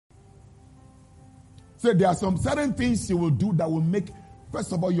So there are some certain things you will do that will make,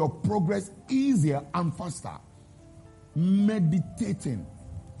 first of all, your progress easier and faster. Meditating.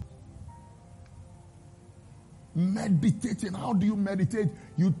 Meditating. How do you meditate?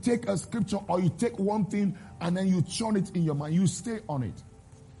 You take a scripture or you take one thing and then you churn it in your mind. You stay on it.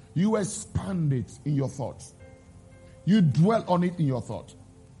 You expand it in your thoughts. You dwell on it in your thought.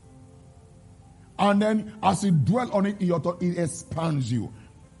 And then as you dwell on it in your thought, it expands you.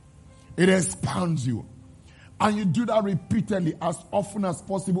 It expands you. And you do that repeatedly as often as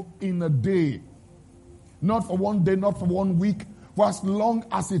possible in a day. Not for one day, not for 1 week, for as long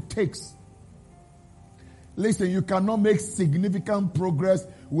as it takes. Listen, you cannot make significant progress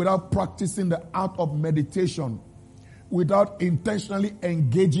without practicing the art of meditation, without intentionally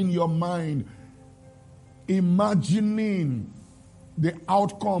engaging your mind, imagining the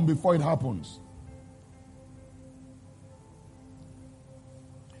outcome before it happens.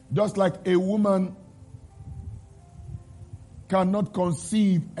 Just like a woman cannot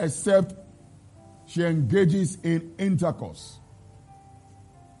conceive except she engages in intercourse.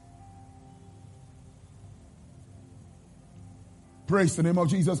 Praise the name of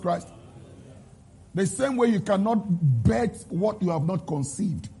Jesus Christ. The same way you cannot bet what you have not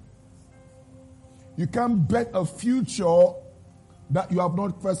conceived. You can't bet a future that you have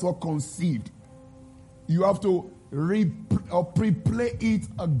not first of all conceived. You have to pre-play it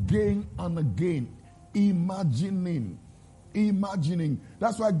again and again. Imagining.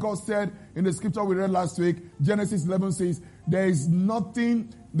 That's why God said in the scripture we read last week, Genesis 11 says, there is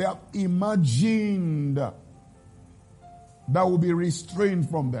nothing they have imagined that will be restrained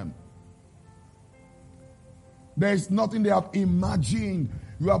from them. There is nothing they have imagined.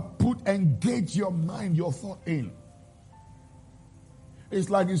 You have engage your mind, your thought in. It's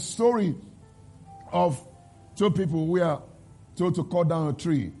like a story of two people who are told to cut down a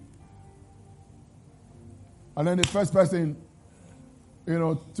tree. And then the first person,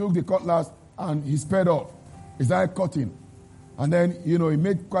 took the cutlass and he sped off. He started cutting. And then, he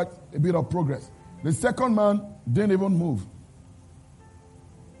made quite a bit of progress. The second man didn't even move.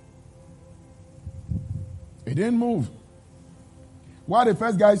 He didn't move. While the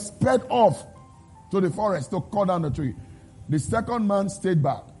first guy sped off to the forest to cut down the tree, the second man stayed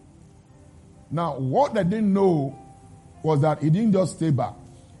back. Now, what they didn't know was that he didn't just stay back.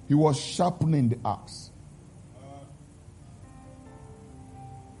 He was sharpening the axe.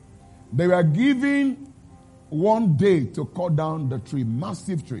 They were given 1 day to cut down the tree,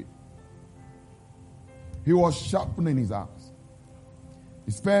 massive tree. He was sharpening his axe.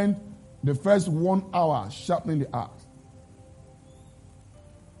 He spent the first 1 hour sharpening the axe.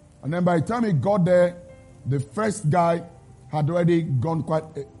 And then by the time he got there, the first guy had already gone quite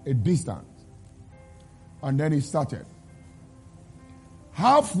a distance. And then he started.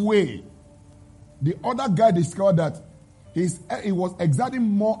 Halfway, the other guy discovered that he was exerting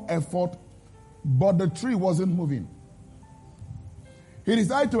more effort, but the tree wasn't moving. He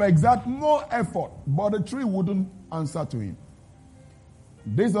decided to exert more effort, but the tree wouldn't answer to him.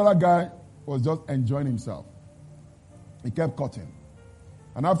 This other guy was just enjoying himself. He kept cutting.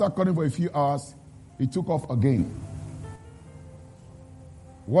 And after cutting for a few hours, he took off again.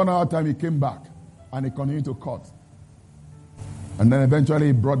 1 hour time, he came back and he continued to cut. And then eventually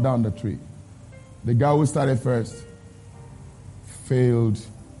he brought down the tree. The guy who started first failed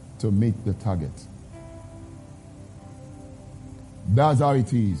to meet the target. That's how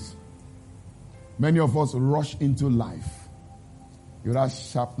it is. Many of us rush into life without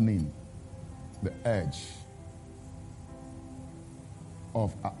sharpening the edge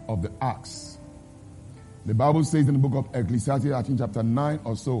of the axe. The Bible says in the book of Ecclesiastes, I think chapter 9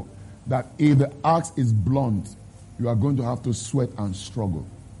 or so, that if the axe is blunt, you are going to have to sweat and struggle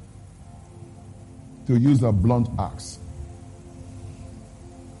to use a blunt axe.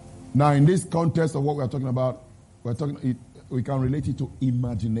 Now, in this context of what we are talking about, we can relate it to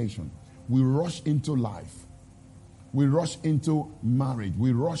imagination. We rush into life. We rush into marriage.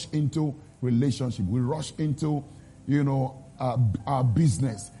 We rush into relationship. We rush into, our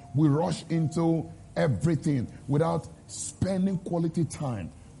business. We rush into everything without spending quality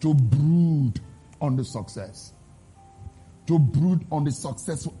time to brood on the success, to brood on the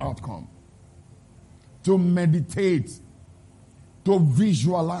successful outcome, to meditate, to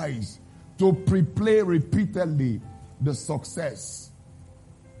visualize, to pre-play repeatedly the success.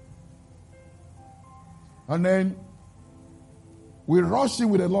 And then we rush in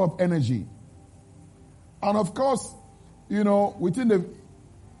with a lot of energy. And of course, within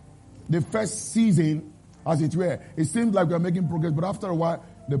the first season, as it were, it seems like we're making progress, but after a while,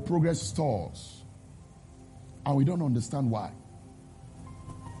 the progress stalls. And we don't understand why.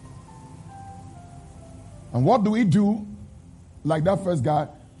 And what do? Like that first guy,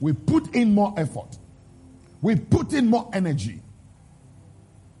 we put in more effort. We put in more energy.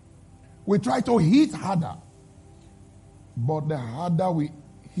 We try to hit harder. But the harder we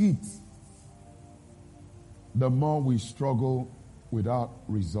hit, the more we struggle without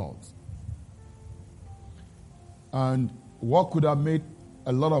results. And what could have made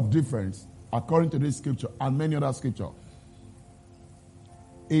a lot of difference, according to this scripture and many other scriptures,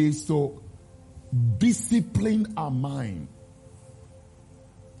 is to discipline our mind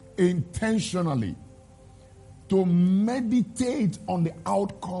intentionally to meditate on the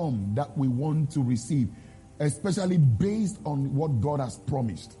outcome that we want to receive, especially based on what God has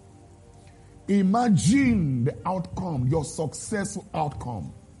promised. Imagine the outcome, your successful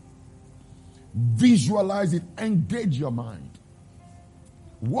outcome. Visualize it, engage your mind.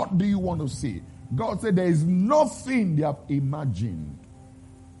 What do you want to see? God said there is nothing they have imagined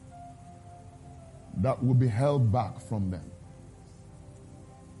that will be held back from them.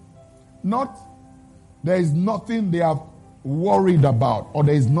 Not there is nothing they have worried about, or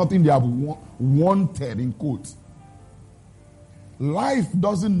there is nothing they have wanted, in quotes. Life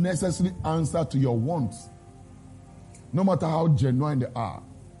doesn't necessarily answer to your wants, no matter how genuine they are.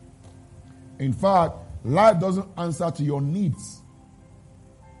 In fact, life doesn't answer to your needs,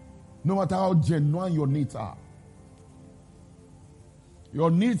 no matter how genuine your needs are. Your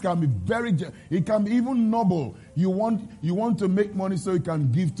needs can be it can be even noble. You want to make money so you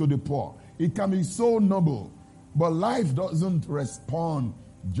can give to the poor. It can be so noble. But life doesn't respond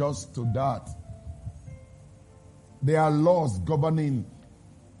just to that. There are laws governing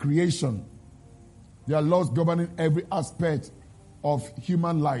creation. There are laws governing every aspect of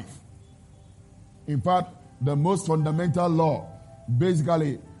human life. In fact, the most fundamental law,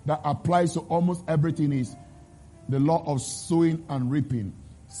 basically, that applies to almost everything is the law of sowing and reaping,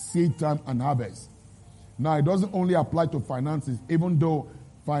 seed time and harvest. Now, it doesn't only apply to finances, even though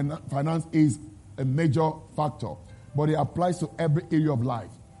finance is a major factor, but it applies to every area of life.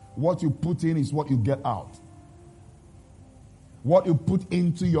 What you put in is what you get out. What you put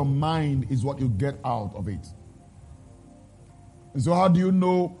into your mind is what you get out of it. And so how do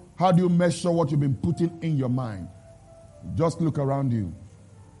you measure what you've been putting in your mind? Just look around you.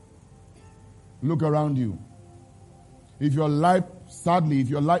 Look around you. If your life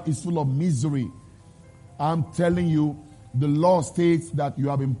is full of misery, I'm telling you, the law states that you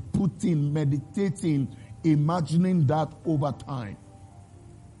have been meditating, imagining that over time.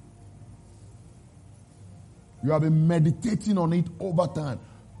 You have been meditating on it over time,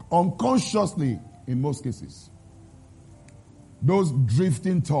 unconsciously in most cases. Those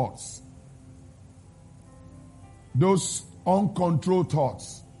drifting thoughts, those uncontrolled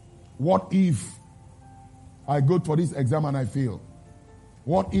thoughts. What if I go for this exam and I fail?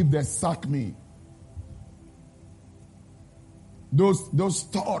 What if they sack me? Those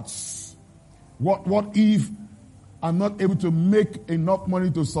thoughts. What if I'm not able to make enough money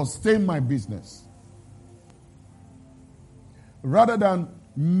to sustain my business? Rather than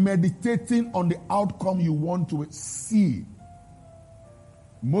meditating on the outcome you want to see,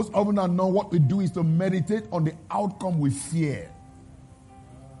 most often than not, what we do is to meditate on the outcome we fear.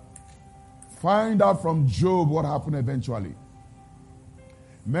 Find out from Job what happened eventually.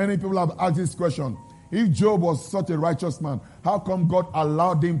 Many people have asked this question. If Job was such a righteous man, how come God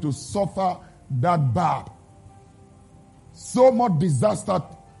allowed him to suffer that bad? So much disaster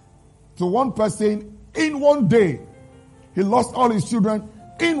to one person in one day. He lost all his children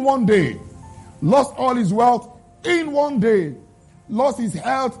in one day. Lost all his wealth in one day. Lost his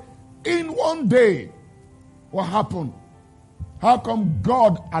health in one day. What happened? How come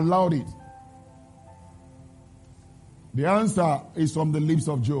God allowed it? The answer is from the lips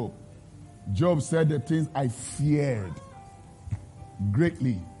of Job. Job said, the things I feared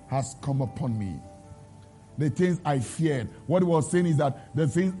greatly has come upon me. The things I feared. What he was saying is that the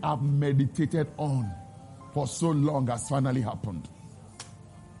things I've meditated on for so long has finally happened.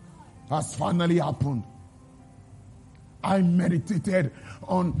 Has finally happened. I meditated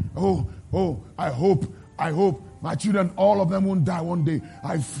on, I hope my children, all of them won't die one day.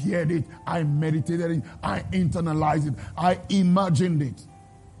 I feared it. I meditated it. I internalized it. I imagined it.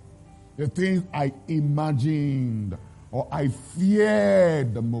 The things I imagined or I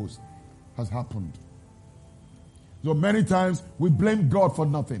feared the most has happened. So many times we blame God for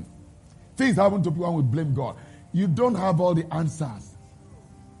nothing. Things happen to people and we blame God. You don't have all the answers.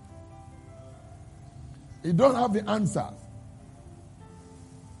 You don't have the answers.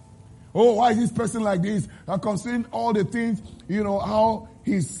 Oh, why is this person like this? And considering all the things, how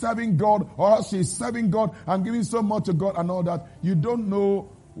he's serving God or how she's serving God and giving so much to God and all that. You don't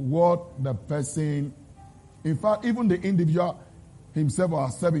know what the person In fact, even the individual himself or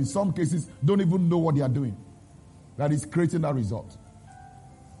herself in some cases don't even know what they are doing. That is creating that result.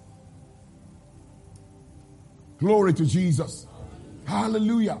 Glory to Jesus.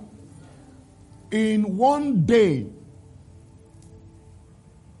 Hallelujah. In one day,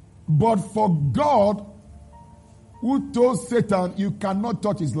 but for God, who told Satan, you cannot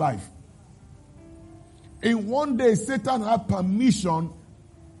touch his life. In one day, Satan had permission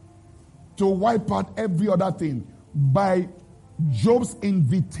to wipe out every other thing by Job's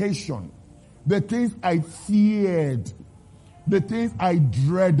invitation. The things I feared, the things I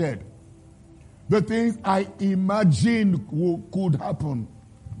dreaded, the things I imagined could happen,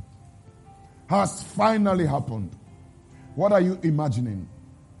 has finally happened. What are you imagining?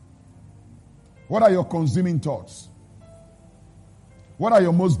 What are your consuming thoughts? What are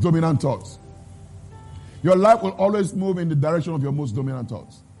your most dominant thoughts? Your life will always move in the direction of your most dominant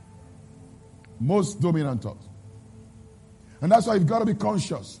thoughts. Most dominant thoughts. And that's why you've got to be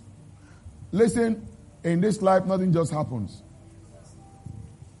conscious. Listen, in this life, nothing just happens.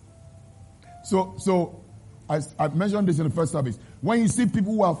 So I mentioned this in the first service. When you see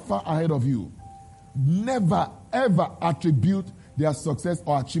people who are far ahead of you, never, ever attribute their success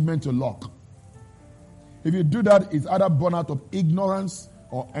or achievement to luck. If you do that, it's either born out of ignorance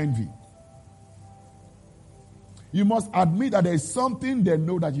or envy. You must admit that there is something they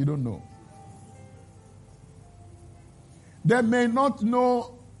know that you don't know. They may not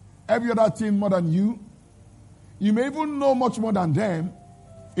know every other thing more than you. You may even know much more than them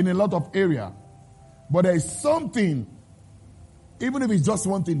in a lot of area. But there is something, even if it's just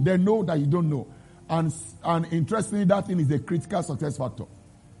one thing, they know that you don't know. And interestingly, that thing is a critical success factor.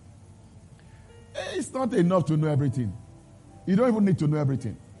 It's not enough to know everything. You don't even need to know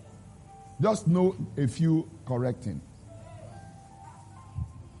everything. Just know a few correct things.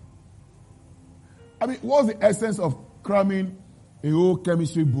 I mean, what's the essence of cramming a whole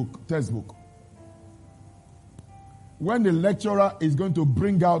chemistry book, textbook? When the lecturer is going to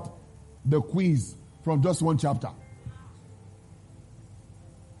bring out the quiz from just one chapter.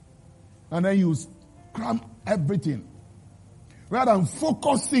 And then you cram everything. Rather than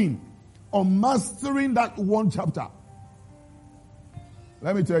focusing on mastering that one chapter.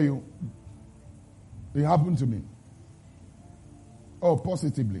 Let me tell you, it happened to me. Oh,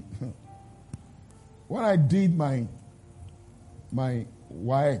 positively. When I did my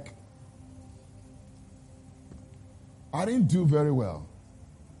WAEC, I didn't do very well.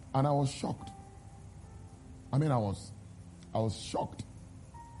 And I was shocked. I mean, I was shocked.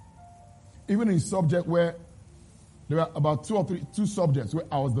 Even in subject where there were about two subjects where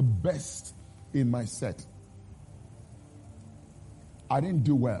I was the best in my set. I didn't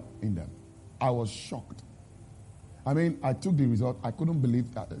do well in them. I was shocked. I mean, I took the result. I couldn't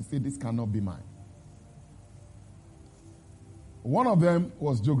believe that. I said, this cannot be mine. One of them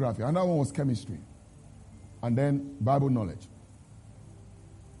was geography. Another one was chemistry. And then Bible knowledge.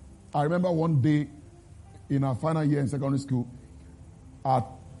 I remember one day in our final year in secondary school, our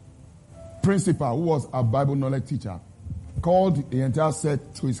principal, who was a Bible knowledge teacher, called the entire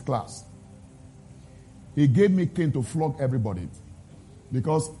set to his class. He gave me cane to flog everybody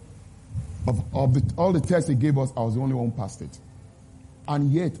because of all the tests he gave us. I was the only one who passed it.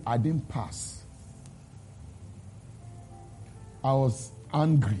 And yet, I didn't pass. I was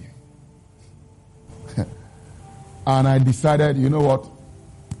angry. And I decided, you know what?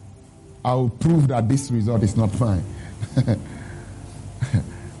 I will prove that this result is not fine.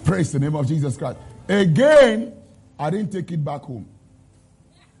 Praise the name of Jesus Christ. Again, I didn't take it back home.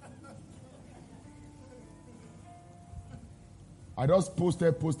 I just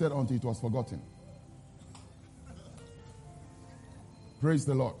posted until it was forgotten. Praise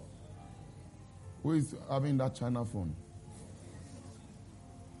the Lord. Who is having that China phone?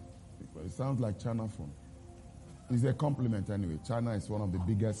 It sounds like China phone. It's a compliment anyway. China is one of the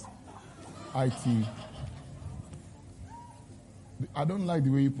biggest IT. I don't like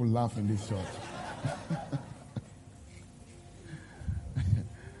the way people laugh in this church.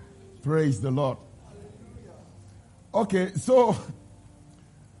 Praise the Lord. Okay, so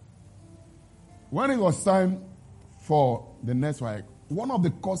when it was time for the next one, one of the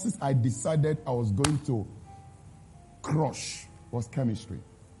courses I decided I was going to crush was chemistry.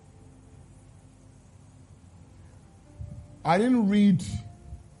 I didn't read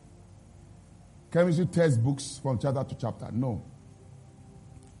chemistry textbooks from chapter to chapter. No.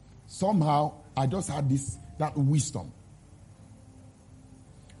 Somehow, I just had that wisdom.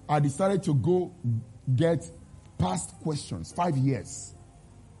 I decided to go get past questions, 5 years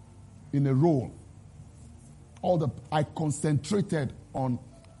in a row. I concentrated on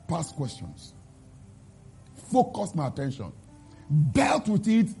past questions. focused my attention, dealt with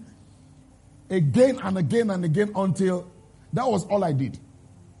it again and again and again until that was all I did.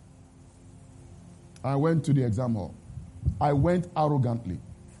 I went to the exam hall. I went arrogantly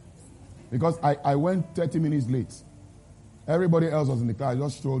because I went 30 minutes late. Everybody else was in the car. I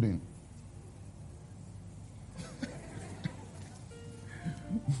just strolled in.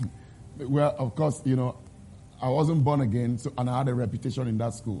 Well, of course, I wasn't born again, and I had a reputation in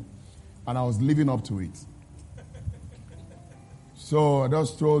that school. And I was living up to it. So I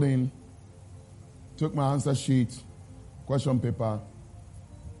just strolled in, took my answer sheet, question paper,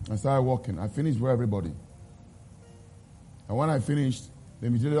 and started walking. I finished for everybody. And when I finished, the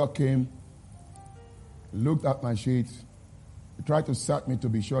invigilator came, looked at my sheet, he tried to search me to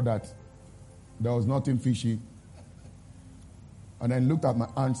be sure that there was nothing fishy, and then looked at my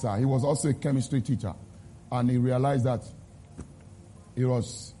answer. He was also a chemistry teacher, and he realized that it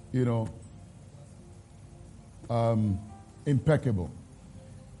was, impeccable.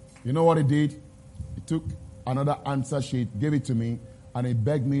 You know what he did? He took another answer sheet, gave it to me, and he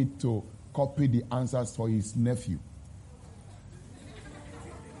begged me to copy the answers for his nephew.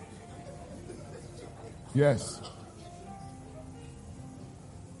 Yes.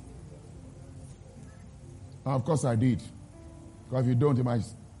 And of course I did. Because if you don't, he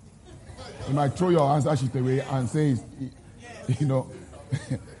might throw your answer sheet away and say,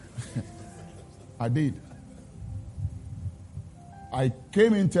 I did. I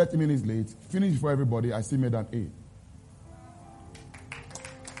came in 30 minutes late, finished for everybody, I still made an A.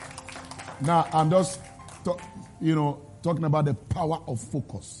 Now, I'm just, talking about the power of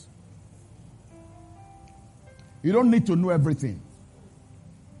focus. You don't need to know everything.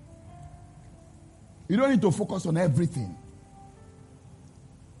 You don't need to focus on everything.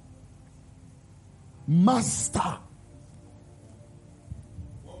 Master.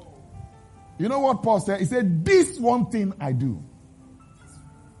 You know what Paul said? He said, this one thing I do.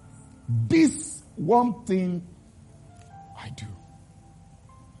 This one thing I do.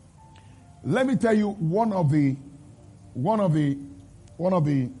 Let me tell you one of the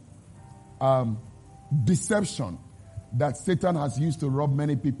deception that Satan has used to rob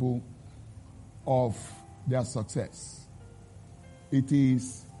many people of their success. It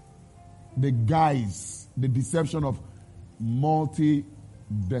is the guise, the deception of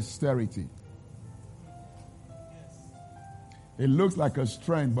multi-dexterity. It looks like a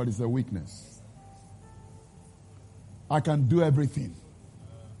strength, but it's a weakness. I can do everything.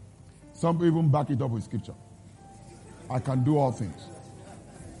 Some people even back it up with scripture. I can do all things.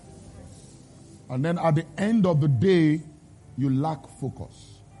 And then at the end of the day, you lack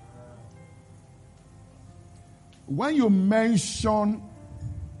focus. When you mention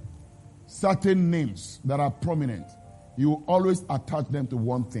certain names that are prominent, you always attach them to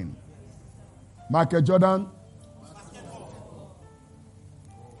one thing. Michael Jordan,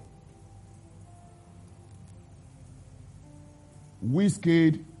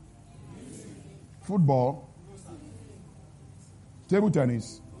 Wizkid, football, table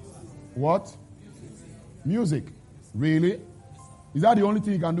tennis, what? Music. Really? Is that the only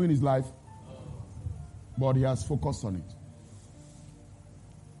thing he can do in his life? But he has focused on it.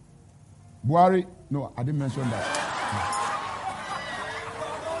 Buhari, no, I didn't mention that.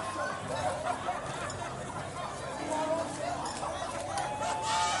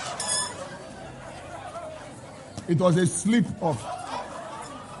 It was a slip of.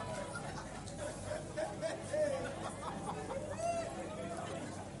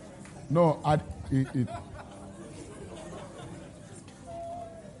 No,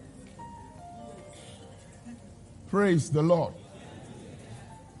 Praise the Lord.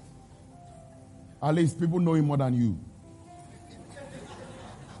 At least people know him more than you.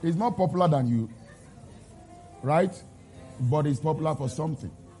 He's more popular than you. Right? But he's popular for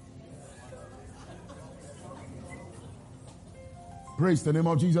something. Praise the name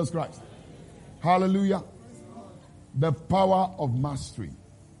of Jesus Christ. Hallelujah. The power of mastery.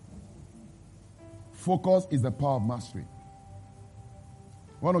 Focus is the power of mastery.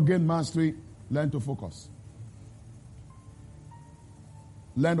 Want to gain mastery? Learn to focus.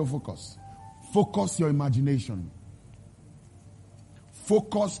 Learn to focus. Focus your imagination.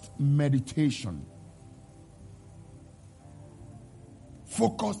 Focused meditation.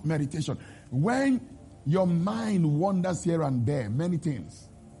 Focused meditation. When your mind wanders here and there, many things,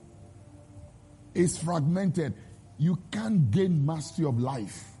 it's fragmented, you can't gain mastery of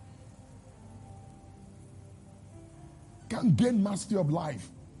life. Can't gain mastery of life.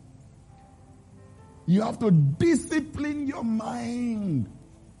 You have to discipline your mind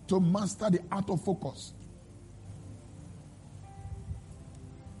to master the art of focus.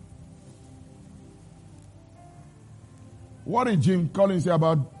 What did Jim Collins say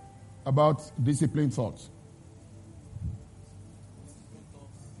about disciplined thoughts?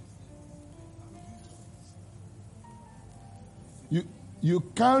 You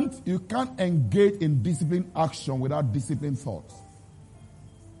can't engage in disciplined action without disciplined thoughts.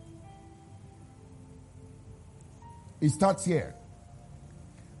 It starts here.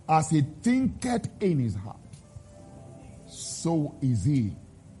 As he thinketh in his heart, so is he.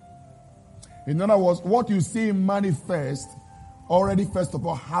 In other words, what you see manifest already first of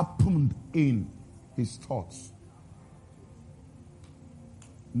all happened in his thoughts.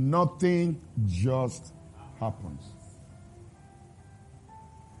 Nothing just happens.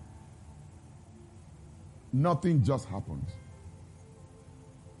 Nothing just happens.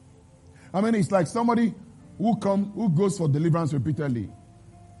 I mean, it's like somebody who goes for deliverance repeatedly.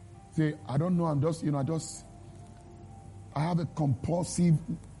 Say, I don't know, I have a compulsive,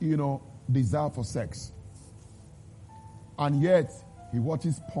 desire for sex. And yet, he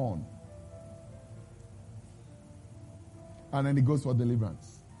watches porn. And then he goes for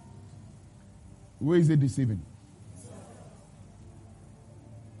deliverance. Where is he deceiving?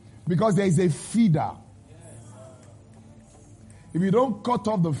 Because there is a feeder. If you don't cut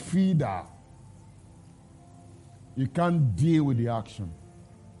off the feeder, you can't deal with the action.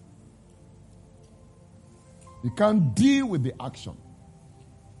 You can't deal with the action.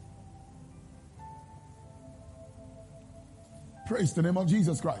 Praise the name of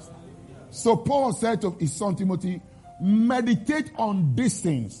Jesus Christ. So Paul said to his son Timothy, meditate on these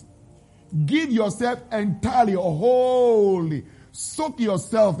things. Give yourself entirely or wholly. Soak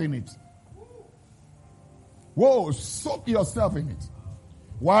yourself in it. Whoa, soak yourself in it.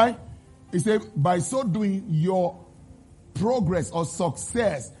 Why? He said, by so doing, your progress or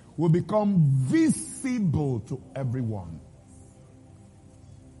success will become visible to everyone.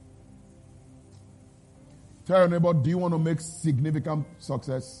 Tell your neighbor, do you want to make significant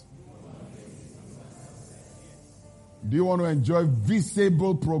success? Do you want to enjoy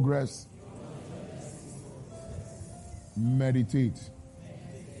visible progress? Meditate.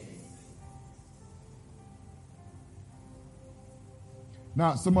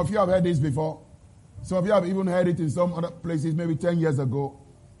 Now, some of you have heard this before. Some of you have even heard it in some other places, maybe 10 years ago.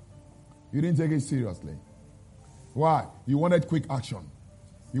 You didn't take it seriously. Why? You wanted quick action.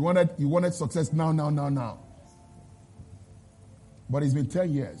 You wanted success now. But it's been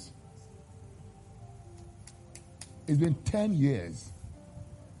 10 years. It's been 10 years.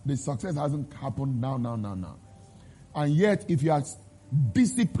 The success hasn't happened now. And yet, if you are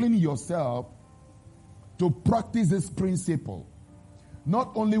disciplining yourself to practice this principle,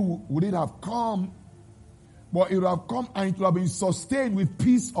 not only would it have come, but it would have come and it would have been sustained with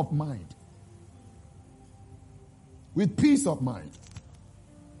peace of mind. With peace of mind.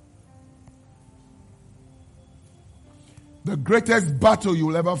 The greatest battle you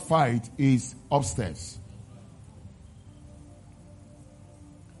will ever fight is upstairs.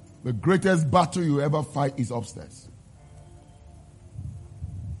 The greatest battle you ever fight is upstairs.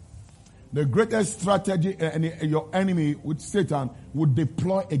 The greatest strategy your enemy with Satan would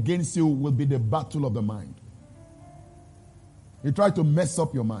deploy against you will be the battle of the mind. He tries to mess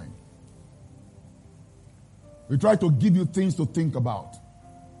up your mind. He tries to give you things to think about.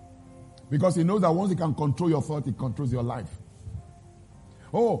 Because he knows that once he can control your thought, he controls your life.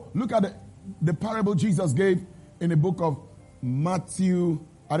 Oh, look at the parable Jesus gave in the book of Matthew,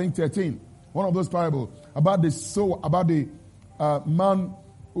 I think 13. One of those parables about the man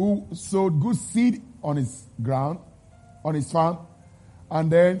who sowed good seed on his ground, on his farm.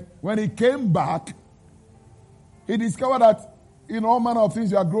 And then when he came back, he discovered that in all manner of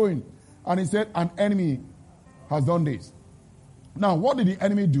things you are growing. And he said, an enemy has done this. Now, what did the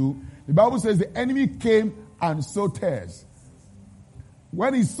enemy do? The Bible says the enemy came and sowed tares.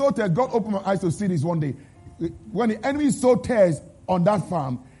 When he sowed tares, God opened my eyes to see this one day. When the enemy sowed tares on that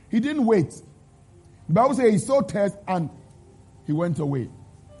farm, he didn't wait. The Bible says he sowed tares and he went away.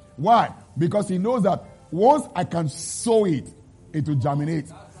 Why? Because he knows that once I can sow it, it will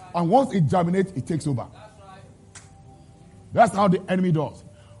germinate. And once it germinates, it takes over. That's how the enemy does.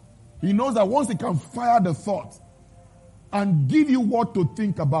 He knows that once he can fire the thought and give you what to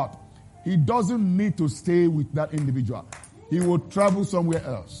think about, he doesn't need to stay with that individual. He will travel somewhere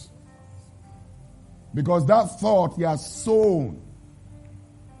else. Because that thought he has sown,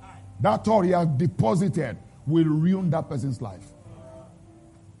 that thought he has deposited will ruin that person's life.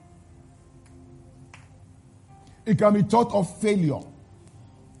 It can be thought of failure.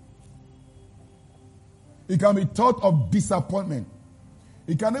 It can be thought of disappointment.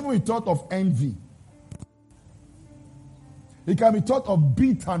 It can even be thought of envy. It can be thought of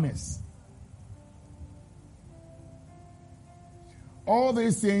bitterness. all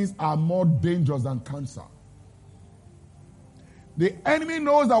these things are more dangerous than cancer. The enemy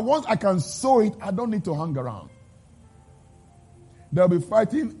knows that once I can sow it, I don't need to hang around. They'll be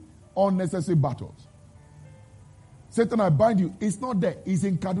fighting unnecessary battles. Satan, I bind you. It's not there. It's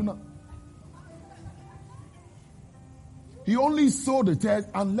in Kaduna. He only sowed the tares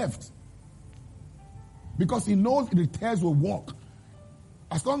and left. Because he knows the tares will work.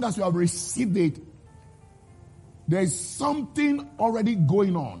 As long as you have received it, there is something already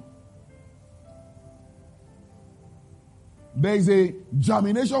going on. There is a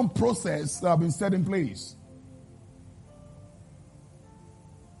germination process that has been set in place,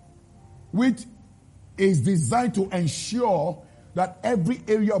 which is designed to ensure that every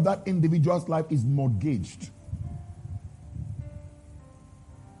area of that individual's life is mortgaged.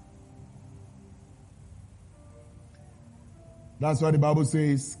 That's why the Bible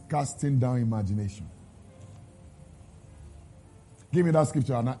says, casting down imagination. Give me that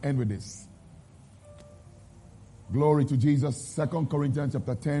scripture and I'll end with this. Glory to Jesus. 2 Corinthians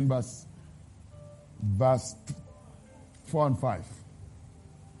chapter 10, verse 4 and 5.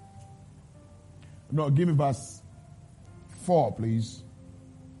 No, give me verse 4, please.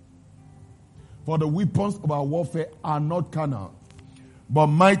 For the weapons of our warfare are not carnal, but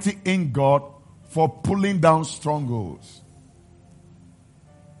mighty in God for pulling down strongholds.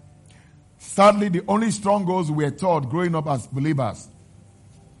 Sadly, the only strongholds we are taught growing up as believers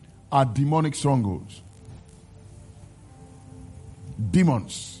are demonic strongholds.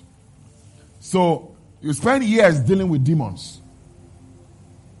 Demons. So, you spend years dealing with demons.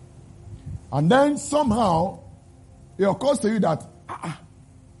 And then somehow, it occurs to you that,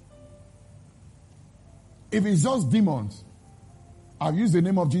 if it's just demons, I've used the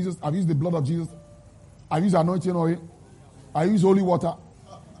name of Jesus, I've used the blood of Jesus, I've used anointing oil, I use holy water,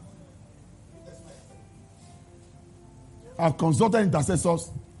 I've consulted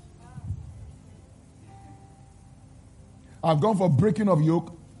intercessors, I've gone for breaking of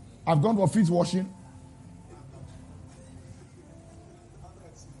yoke, I've gone for feet washing.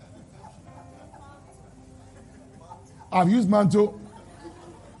 I've used mantle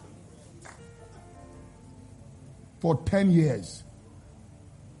for 10 years.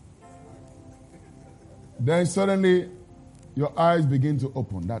 Then suddenly your eyes begin to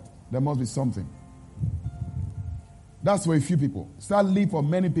open that there must be something. That's for a few people. Sadly, for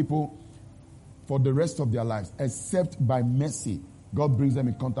many people, for the rest of their lives, except by mercy, God brings them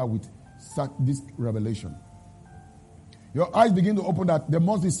in contact with this revelation. Your eyes begin to open that there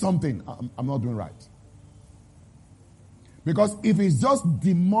must be something I'm not doing right. Because if it's just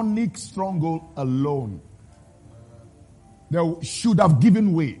demonic stronghold alone, they should have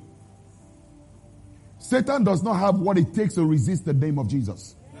given way. Satan does not have what it takes to resist the name of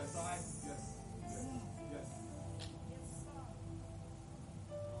Jesus.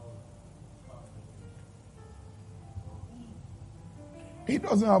 He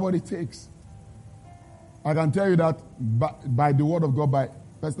doesn't have what it takes. I can tell you that by the word of God, by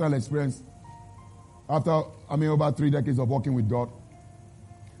personal experience, after, over 3 decades of working with God,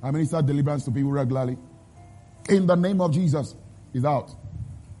 I minister deliverance to people regularly. In the name of Jesus, is out.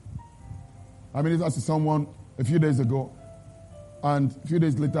 I ministered to someone a few days ago, and a few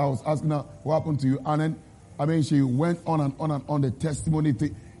days later I was asking her, what happened to you? And then, she went on and on and on the testimony,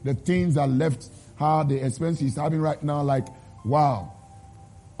 the things that left her, the experience she's having right now, like, wow,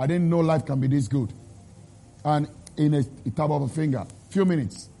 I didn't know life can be this good. And in a tap of a finger, few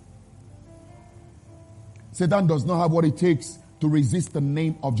minutes. Satan does not have what it takes to resist the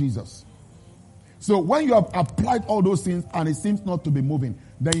name of Jesus. So when you have applied all those things and it seems not to be moving,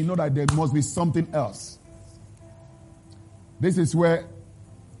 then you know that there must be something else. This is where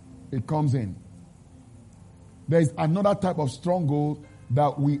it comes in. There is another type of stronghold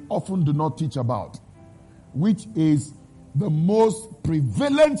that we often do not teach about, which is the most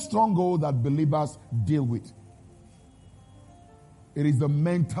prevalent stronghold that believers deal with. It is the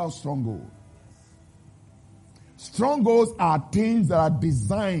mental stronghold. Strongholds are things that are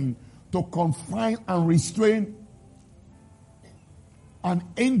designed to confine and restrain an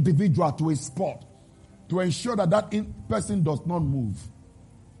individual to a spot to ensure that that person does not move.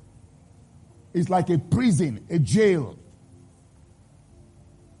 It's like a prison, a jail.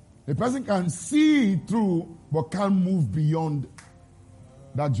 A person can see through but can't move beyond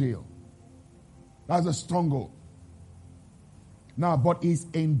that jail. That's a stronghold. Now, but it's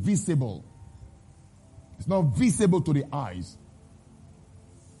invisible. It's not visible to the eyes.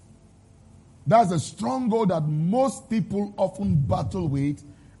 That's a stronghold that most people often battle with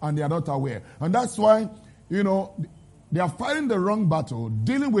and they are not aware. And that's why, they are fighting the wrong battle,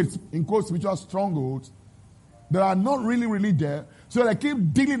 dealing with, in quotes, spiritual strongholds, that are not really there. So they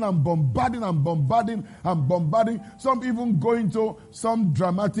keep dealing and bombarding. Some even go into some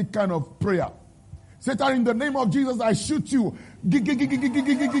dramatic kind of prayer. Satan, in the name of Jesus, I shoot you.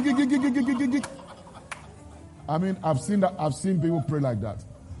 I mean, I've seen people pray like that.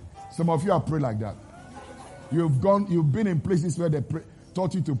 Some of you have prayed like that. You've been in places where they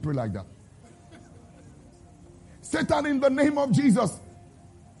taught you to pray like that. Satan, in the name of Jesus,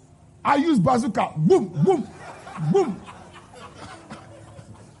 I use bazooka. Boom, boom, boom.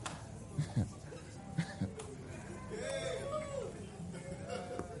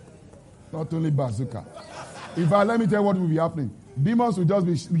 Not only bazooka. Let me tell you what will be happening. Demons will just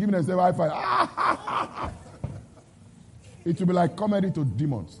be giving themselves high five. It will be like comedy to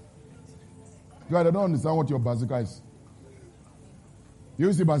demons. Because they don't understand what your bazooka is.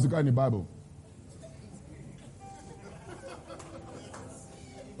 You see bazooka in the Bible.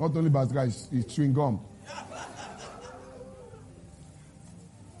 Not only bazooka, it's chewing gum.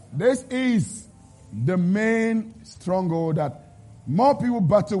 This is the main stronghold that more people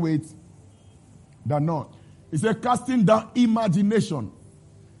battle with than not. It's a casting down imagination.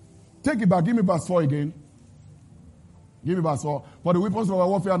 Take it back. Give me verse 4 again. Give me verse 4. For the weapons of our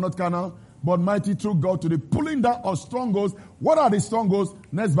warfare are not carnal, but mighty through God to the pulling down of strongholds. What are the strongholds?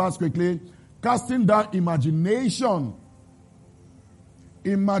 Next verse quickly. Casting down imagination.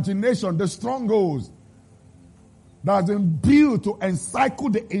 Imagination, the strongholds that has been built to encircle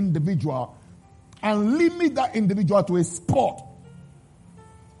the individual and limit that individual to a spot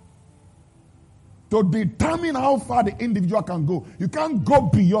to determine how far the individual can go. You can't go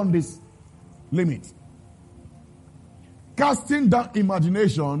beyond this limit. Casting down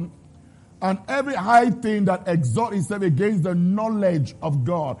imagination and every high thing that exalts itself against the knowledge of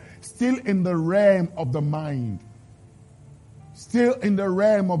God, still in the realm of the mind. Still in the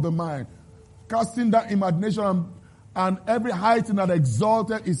realm of the mind. Casting down imagination and every high thing that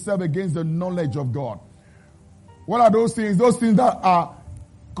exalted itself against the knowledge of God. What are those things? Those things that are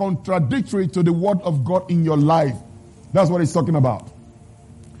contradictory to the word of God in your life. That's what he's talking about.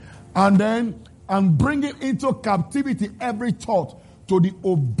 And bringing into captivity every thought to the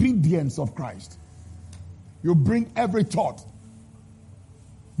obedience of Christ. You bring every thought.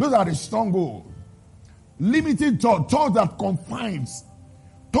 Those are the strongholds. Limited thought that confines,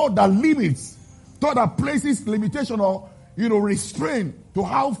 thought that limits, thought that places limitation or, restraint to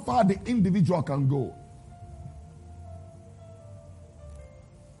how far the individual can go.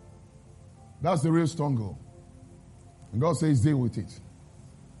 That's the real stronghold. And God says, deal with it.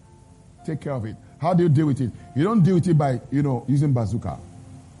 Take care of it. How do you deal with it? You don't deal with it by, using bazooka.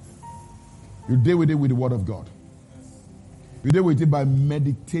 You deal with it with the word of God. You deal with it by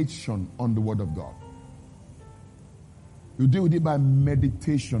meditation on the word of God. You deal with it by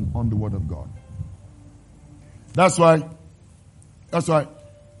meditation on the word of God. That's why.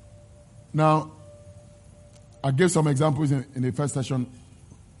 Now, I gave some examples in the first session,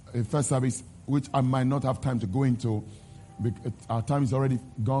 first service, which I might not have time to go into. Our time is already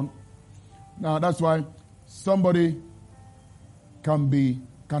gone. Now, that's why somebody can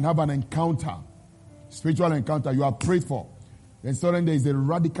have an encounter, spiritual encounter you are prayed for. Then suddenly there is a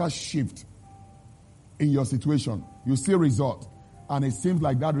radical shift in your situation. You see a result, and it seems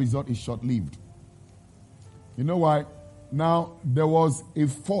like that result is short-lived. You know why? Now, there was a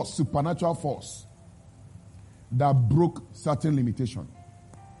force, supernatural force, that broke certain limitation,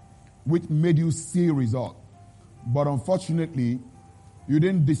 which made you see a result. But unfortunately, you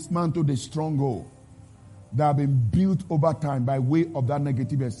didn't dismantle the stronghold that have been built over time by way of that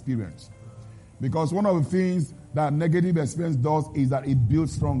negative experience. Because one of the things that negative experience does is that it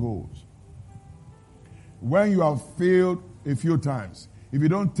builds strongholds. When you have failed a few times, if you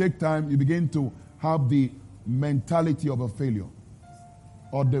don't take time, you begin to have the mentality of a failure,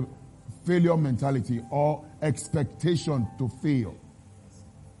 or the failure mentality, or expectation to fail.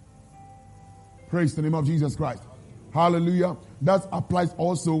 Praise the name of Jesus Christ. Hallelujah. That applies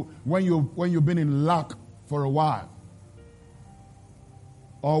also when you've been in lack for a while,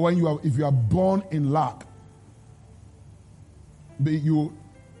 or if you are born in lack.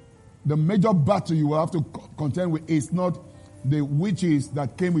 The major battle you will have to contend with is not the witches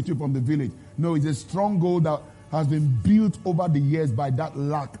that came with you from the village. No, it's a stronghold that has been built over the years by that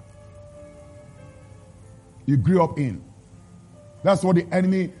lack you grew up in. That's what the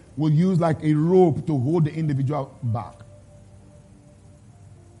enemy will use like a rope to hold the individual back.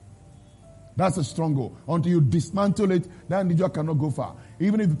 That's a stronghold. Until you dismantle it, that individual cannot go far.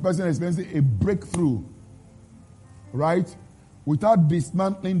 Even if the person is experiencing a breakthrough, right? Without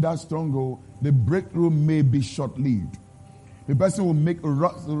dismantling that stronghold, the breakthrough may be short-lived. The person will make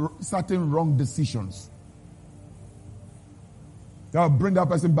certain wrong decisions. That will bring that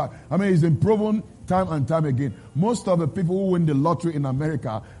person back. I mean, it's been proven time and time again. Most of the people who win the lottery in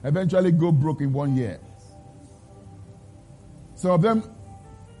America eventually go broke in 1 year. Some of them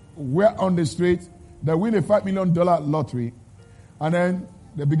were on the street. They win a $5 million lottery. And then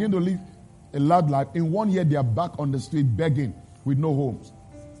they begin to live a large life. In 1 year, they are back on the street begging with no homes.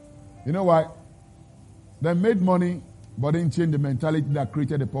 You know why? They made money, but didn't change the mentality that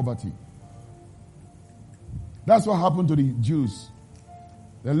created the poverty. That's what happened to the Jews.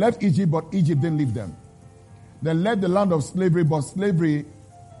 They left Egypt, but Egypt didn't leave them. They left the land of slavery, but slavery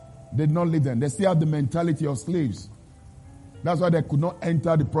did not leave them. They still had the mentality of slaves. That's why they could not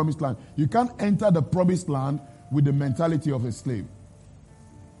enter the promised land. You can't enter the promised land with the mentality of a slave.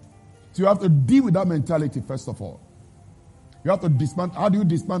 So you have to deal with that mentality first of all. You have to dismantle. How do you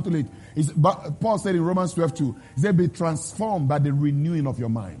dismantle it? Paul said in Romans 12:2, he said, be transformed by the renewing of your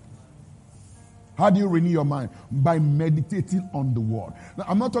mind. How do you renew your mind? By meditating on the word. Now,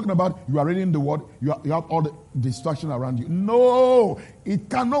 I'm not talking about you are reading the word, you have all the distraction around you. No, it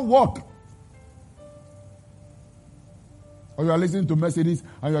cannot work. Or you are listening to messages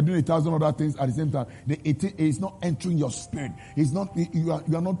and you are doing 1,000 other things at the same time. It is not entering your spirit. It's not, you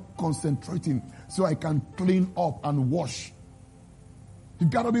are not concentrating so I can clean up and wash. You've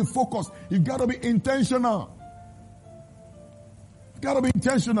got to be focused. You've got to be intentional. You've got to be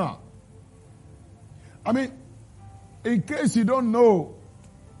intentional. I mean, in case you don't know,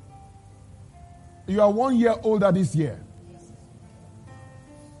 you are 1 year older this year.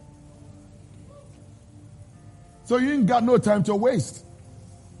 So you ain't got no time to waste.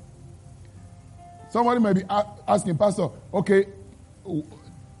 Somebody may be asking, Pastor, okay,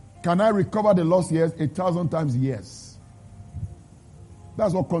 can I recover the lost years? 1,000 times yes.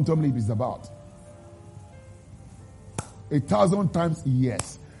 That's what quantum leap is about. 1,000 times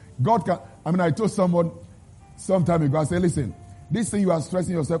yes. God can. I told someone some time ago, I said, listen, this thing you are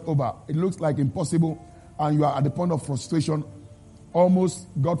stressing yourself over, it looks like impossible, and you are at the point of frustration, almost,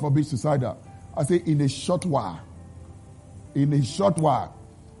 God forbid, suicidal. I say, in a short while,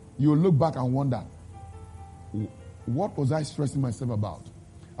 you'll look back and wonder, what was I stressing myself about?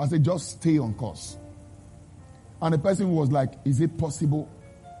 I said, just stay on course. And the person was like, is it possible?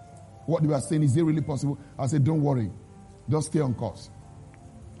 What you are saying, is it really possible? I said, don't worry. Just stay on course.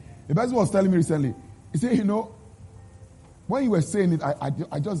 The person was telling me recently, he said, when you were saying it,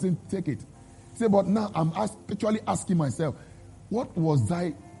 I just didn't take it. He said, but now I'm actually asking myself, what was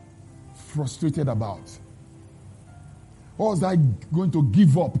I frustrated about? What was I going to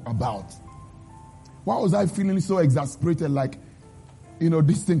give up about? Why was I feeling so exasperated like,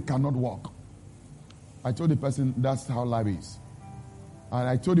 this thing cannot work? I told the person that's how life is. And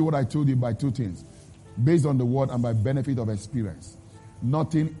I told you what I told you by two things. Based on the word and by benefit of experience.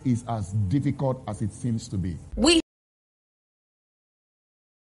 Nothing is as difficult as it seems to be.